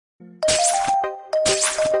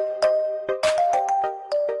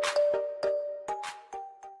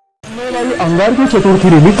अंगारकी चतुर्थी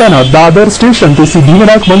निमित्तानं दादर स्टेशन ते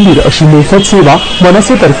सिद्धिविनायक मंदिर अशी मोफत सेवा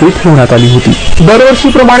मनसेतर्फे ठेवण्यात आली होती।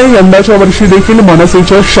 दरवर्षीप्रमाणे यंदाच्या वर्षी देखील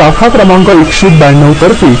मनसेच्या शाखा क्रमांक 192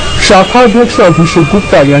 तर्फे शाखा अध्यक्ष अभिषेक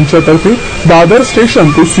गुप्ता यांच्यातर्फे दादर स्टेशन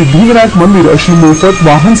ते सिद्धिविनायक मंदिर अशी मोफत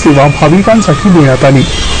वाहन सेवा भाविकांसाठी देण्यात आली।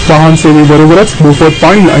 वाहन सेवेबरोबरच मोफत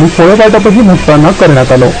पाणी आणि फळवाटपही भक्तांना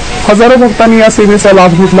करण्यात आलं। हजारो भक्तांनी या सेवेचा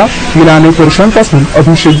लाभ घेतला। गेल्या अनेक वर्षांपासून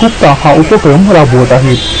अभिषेक गुप्ता हा उपक्रम राबवत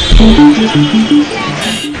आहेत।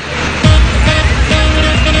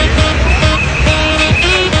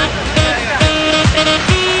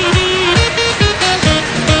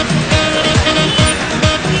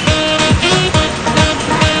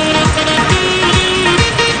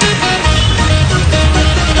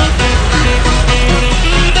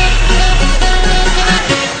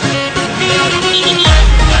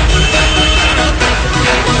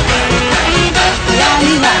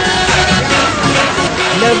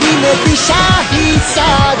 दिशाही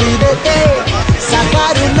साधते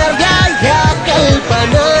साकारून ह्या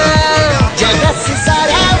कल्पना जगस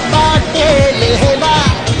साऱ्या वाटेल हेवा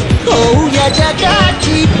होऊ या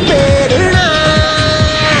जगाची प्रेरणा।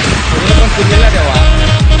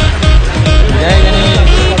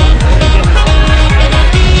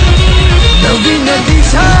 नवीन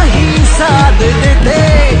दिशाही साधते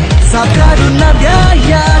साकारून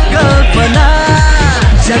ह्या कल्पना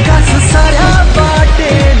जगास साऱ्या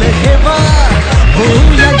वाटेल हेवा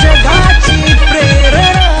होऊया जगाची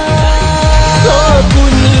प्रेरणा।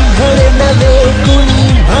 कुणी म्हणे नवे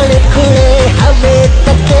कुणी म्हणे खुळे हवेत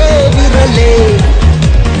ते विरले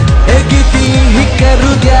कितीही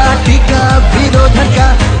करू द्या टीका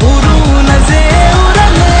विरोधका उरून जे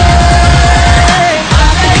उरले।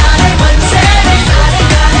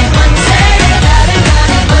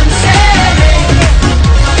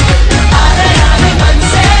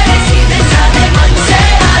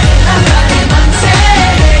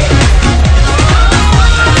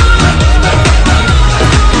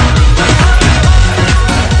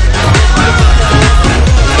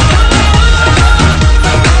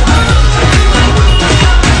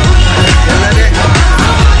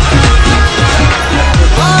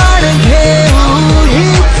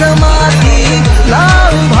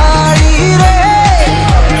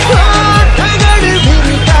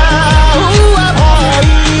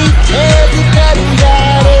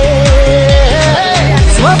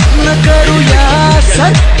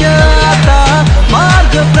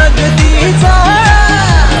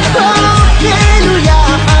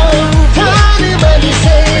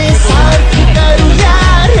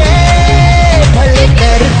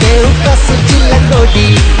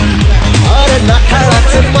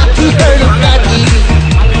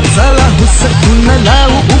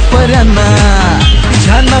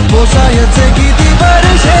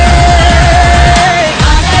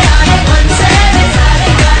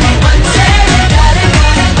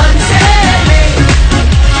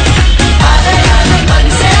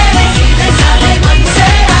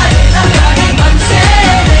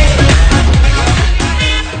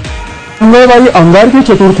 मंगळवारी अंगारकी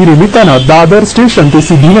चतुर्थी निमित्तानं दादर स्टेशन ते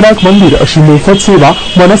सिद्धिविनायक मंदिर अशी मोफत सेवा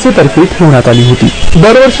मनसेतर्फे ठेवण्यात आली होती।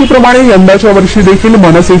 दरवर्षीप्रमाणे यंदाच्या वर्षी देखील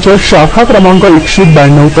मनसेच्या शाखा क्रमांक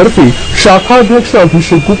 192 तर्फे शाखा अध्यक्ष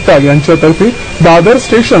अभिषेक गुप्ता यांच्यातर्फे दादर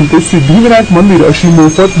स्टेशन ते सिद्धिविनायक मंदिर अशी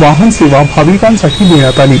मोफत वाहन सेवा भाविकांसाठी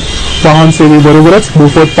देण्यात आली। वाहन सेवेबरोबरच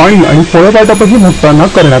मोफत पाणी आणि फळवाटपही भक्तांना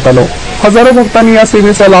करण्यात आलं। हजारो भक्तांनी या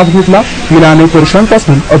सेवेचा लाभ घेतला। गेल्या अनेक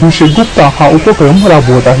वर्षांपासून अभिषेक गुप्ता हा उपक्रम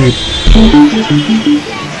राबवत आहेत।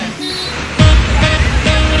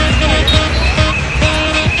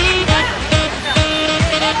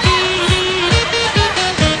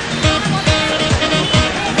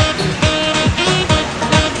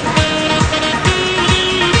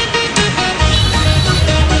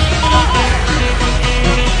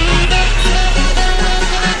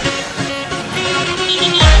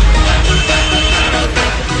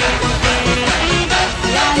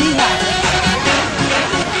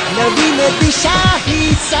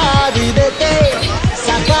 दिशाही साधते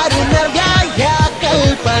साकारून ह्या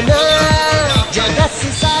कल्पना जगस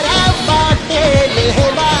साऱ्या वाटेल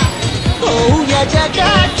हेवा होऊया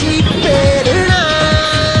जगाची प्रेरणा।